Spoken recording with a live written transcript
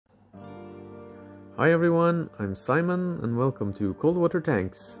Hi everyone, I'm Simon and welcome to Cold Water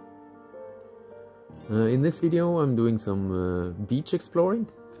Tanks. In this video I'm doing some beach exploring.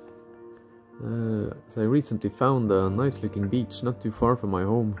 So I recently found a nice looking beach not too far from my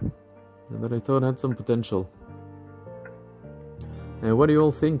home that I thought had some potential. What do you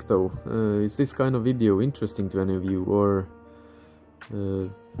all think though? Is this kind of video interesting to any of you, or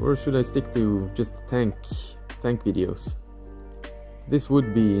should I stick to just tank videos? This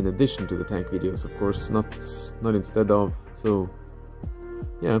would be in addition to the tank videos, of course, not instead of. So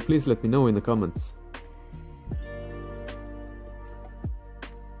yeah, please let me know in the comments.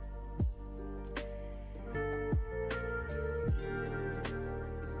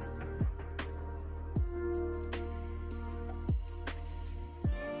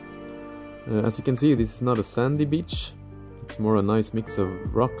 As you can see, this is not a sandy beach. It's more a nice mix of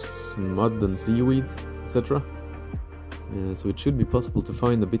rocks, mud and seaweed, etc. So it should be possible to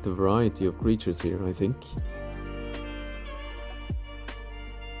find a bit of variety of creatures here, I think.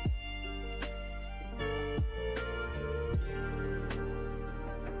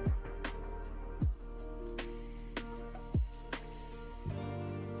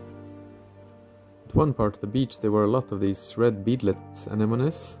 At one part of the beach there were a lot of these red Beadlet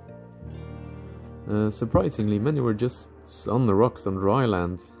anemones. Surprisingly, many were just on the rocks on dry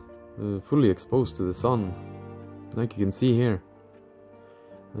land, fully exposed to the sun, like you can see here.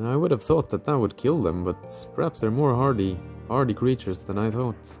 I would have thought that would kill them, but perhaps they're more hardy creatures than I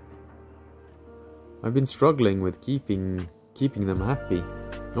thought. I've been struggling with keeping them happy,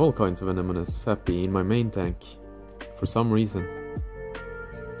 all kinds of anemones happy in my main tank, for some reason.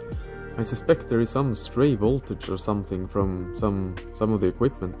 I suspect there is some stray voltage or something from some of the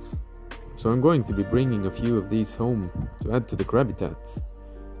equipment. So I'm going to be bringing a few of these home to add to the habitat,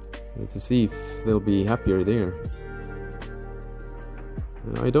 to see if they'll be happier there.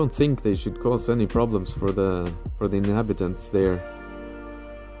 I don't think they should cause any problems for the inhabitants there,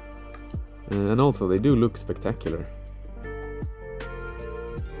 and also they do look spectacular.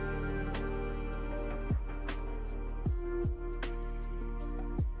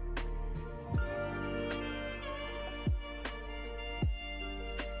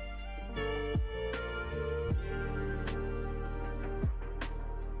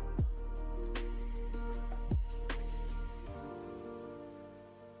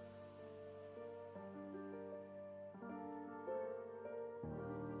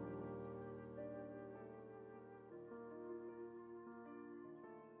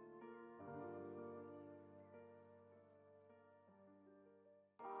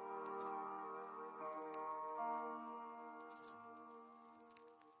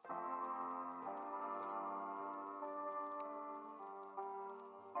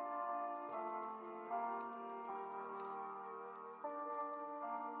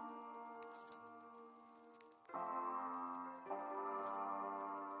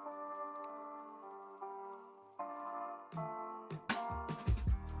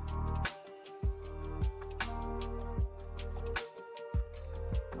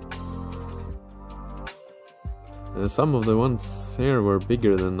 Some of the ones here were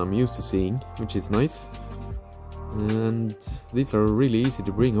bigger than I'm used to seeing, which is nice. And these are really easy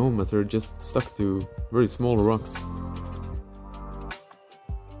to bring home as they're just stuck to very small rocks.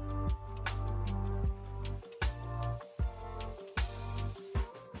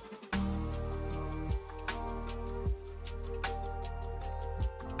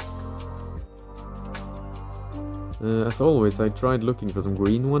 As always, I tried looking for some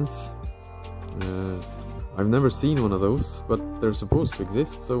green ones. I've never seen one of those, but they're supposed to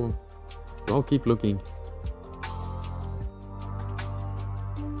exist, so I'll keep looking.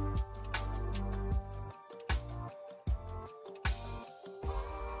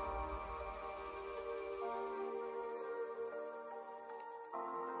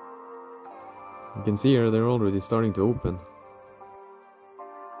 You can see here they're already starting to open.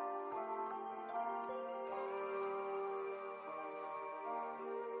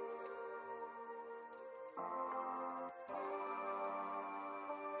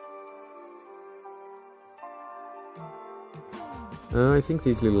 I think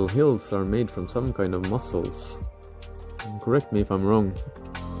these little hills are made from some kind of mussels. Correct me if I'm wrong.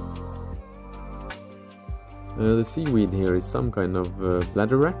 The seaweed here is some kind of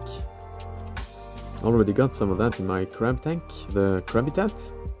bladderwrack. Already got some of that in my crab tank, the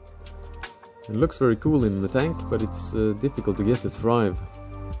Crabitat. It looks very cool in the tank, but it's difficult to get to thrive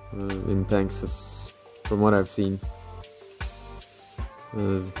in tanks, from what I've seen.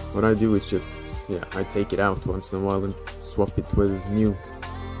 What I do is just, I take it out once in a while and swap it with new.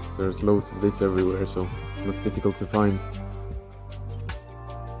 There's loads of this everywhere, so it's not difficult to find.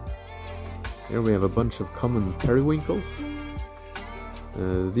 Here we have a bunch of common periwinkles.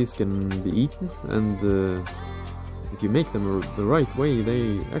 These can be eaten, and if you make them the right way,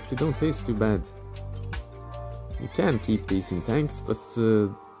 they actually don't taste too bad. You can keep these in tanks, but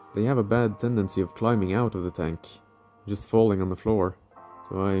they have a bad tendency of climbing out of the tank, just falling on the floor.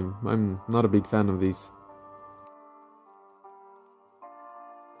 So I'm not a big fan of these.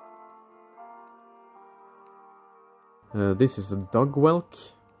 This is a dog whelk,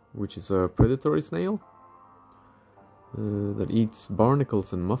 which is a predatory snail that eats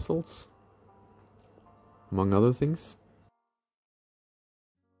barnacles and mussels, among other things.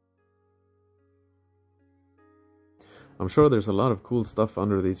 I'm sure there's a lot of cool stuff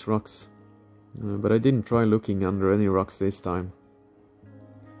under these rocks, but I didn't try looking under any rocks this time.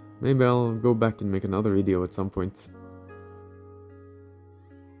 Maybe I'll go back and make another video at some point.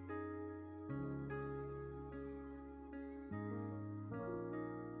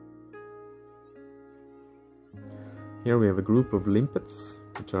 Here we have a group of limpets,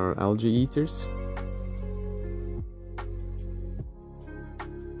 which are algae eaters.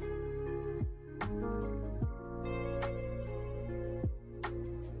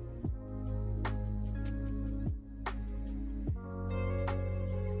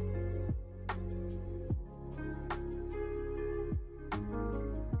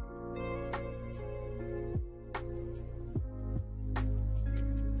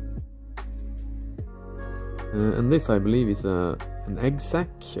 And this, I believe, is an egg sac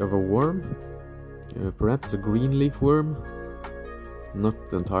of a worm, perhaps a green leaf worm. Not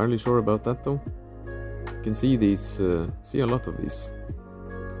entirely sure about that though. You can see these, see a lot of these.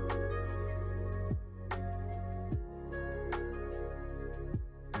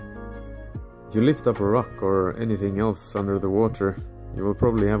 If you lift up a rock or anything else under the water, you will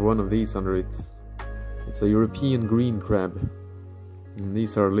probably have one of these under it. It's a European green crab, and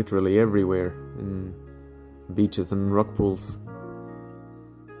these are literally everywhere in beaches and rock pools.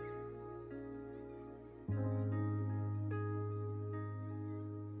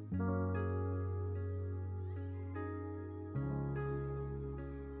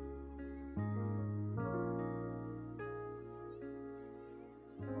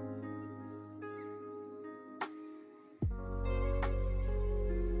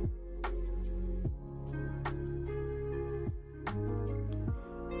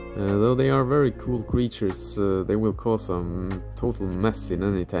 Though they are very cool creatures, they will cause a total mess in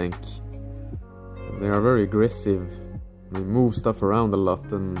any tank. They are very aggressive, they move stuff around a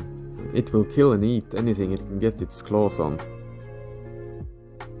lot, and it will kill and eat anything it can get its claws on.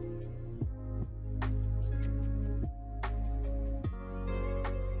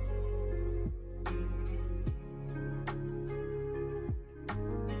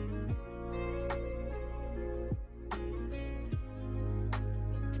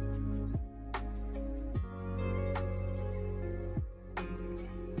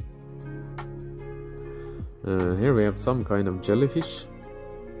 Here we have some kind of jellyfish,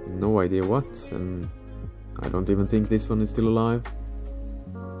 no idea what, and I don't even think this one is still alive.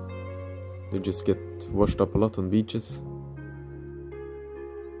 They just get washed up a lot on beaches.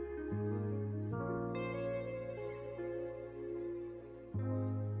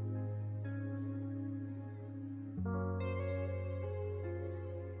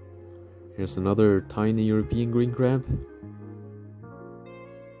 Here's another tiny European green crab.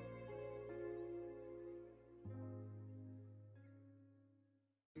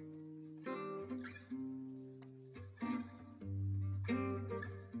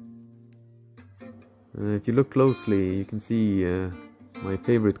 If you look closely, you can see my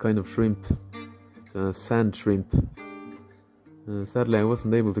favorite kind of shrimp. It's a sand shrimp. Sadly, I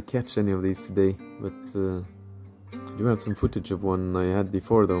wasn't able to catch any of these today, but I do have some footage of one I had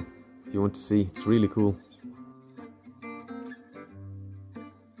before though, if you want to see. It's really cool.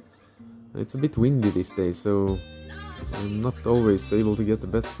 It's a bit windy these days, so I'm not always able to get the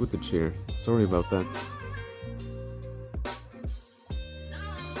best footage here. Sorry about that.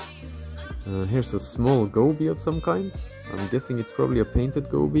 Here's a small goby of some kind. I'm guessing it's probably a painted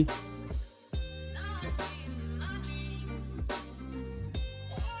goby.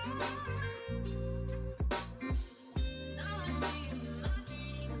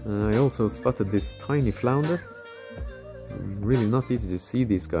 I also spotted this tiny flounder. Really not easy to see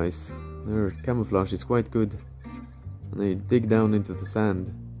these guys. Their camouflage is quite good, and they dig down into the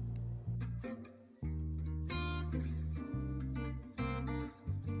sand.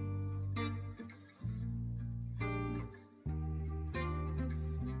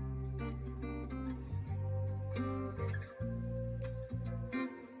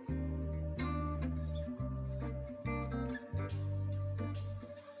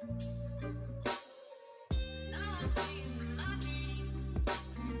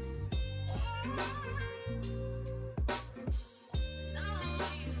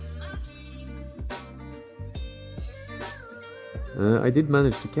 I did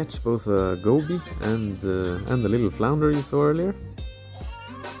manage to catch both a goby and the little flounder you saw earlier.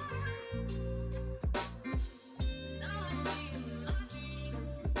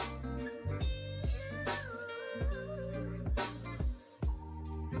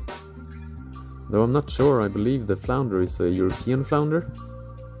 Though I'm not sure, I believe the flounder is a European flounder,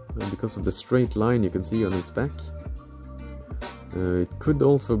 because of the straight line you can see on its back. It could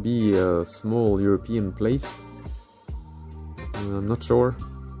also be a small European plaice. I'm not sure.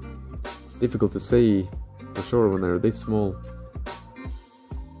 It's difficult to say for sure when they're this small.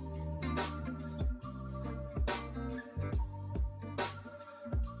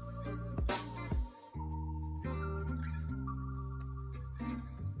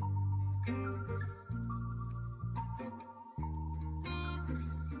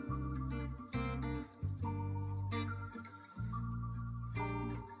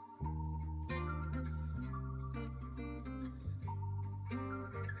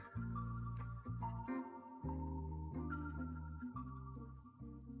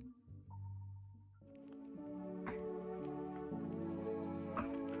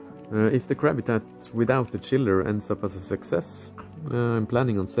 If the crabbitat without the chiller ends up as a success, I'm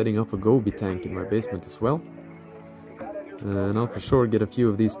planning on setting up a goby tank in my basement as well. And I'll for sure get a few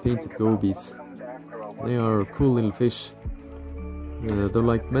of these painted gobies. They are cool little fish. They're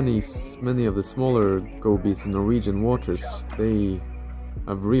like many of the smaller gobies in Norwegian waters. They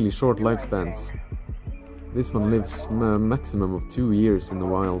have really short lifespans. This one lives a maximum of 2 years in the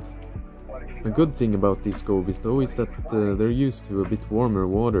wild. A good thing about these gobies though is that they're used to a bit warmer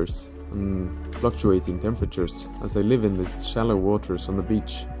waters and fluctuating temperatures, as they live in these shallow waters on the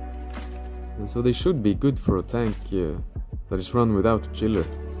beach. And so they should be good for a tank that is run without a chiller.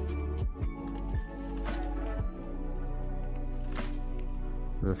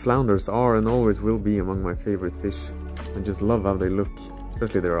 Flounders are and always will be among my favorite fish. I just love how they look,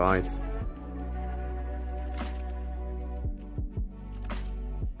 especially their eyes.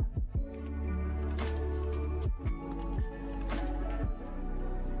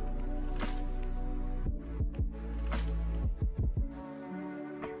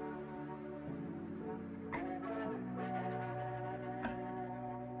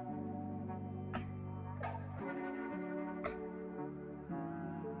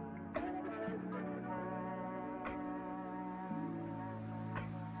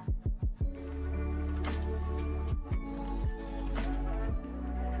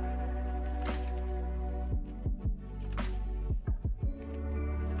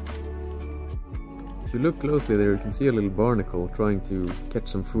 If you look closely there, you can see a little barnacle trying to catch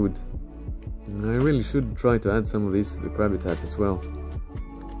some food. And I really should try to add some of these to the crabbitat as well.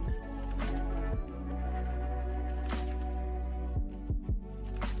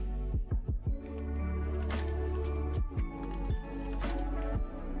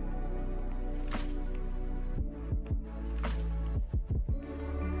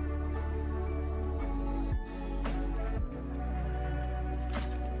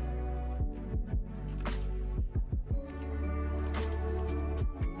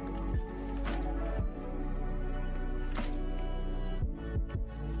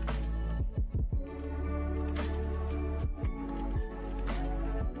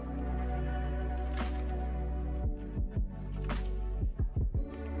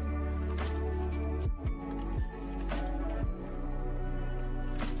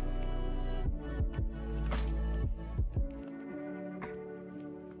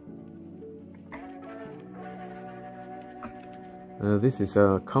 This is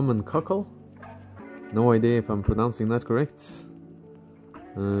a Common Cockle. No idea if I'm pronouncing that correct.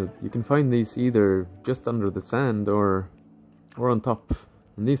 You can find these either just under the sand or on top.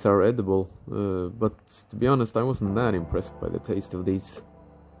 And these are edible, but to be honest I wasn't that impressed by the taste of these.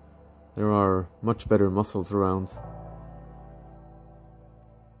 There are much better mussels around.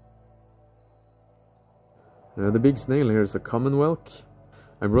 The big snail here is a common whelk.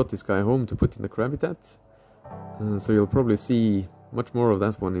 I brought this guy home to put in the crabbitat, so you'll probably see much more of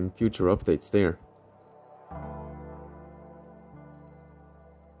that one in future updates there.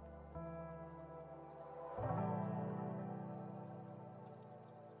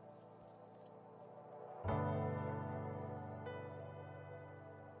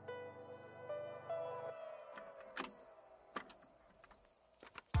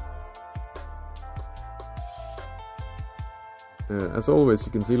 As always,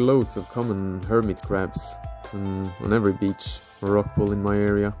 you can see loads of common hermit crabs on every beach or rock pool in my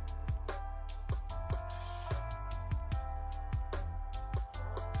area.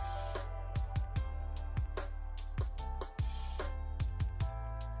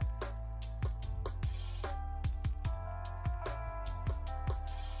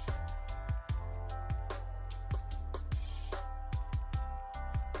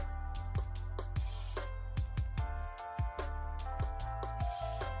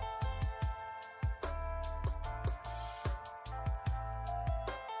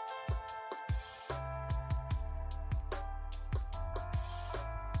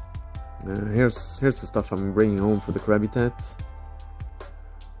 Here's the stuff I'm bringing home for the crabbitat.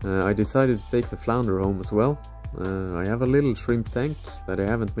 I decided to take the flounder home as well. I have a little shrimp tank that I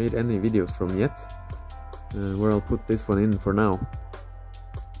haven't made any videos from yet, where I'll put this one in for now.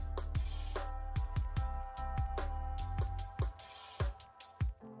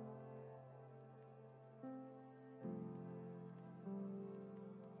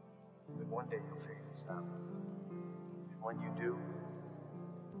 One day you'll figure this out. And when you do,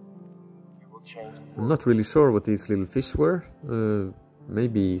 you will change the world. I'm not really sure what these little fish were.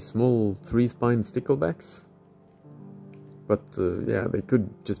 Maybe small 3-spined sticklebacks. But yeah, they could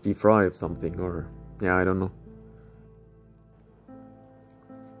just be fry of something, or yeah, I don't know.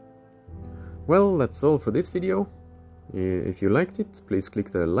 Well, that's all for this video. If you liked it, please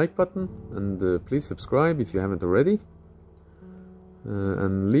click the like button, and please subscribe if you haven't already.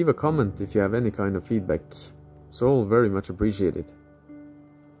 And leave a comment if you have any kind of feedback. It's all very much appreciated.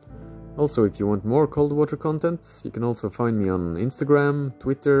 Also, if you want more cold water content, you can also find me on Instagram,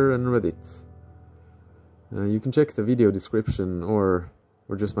 Twitter and Reddit. You can check the video description or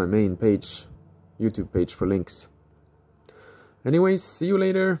just my main page, YouTube page, for links. Anyways, see you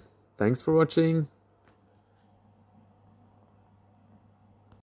later. Thanks for watching.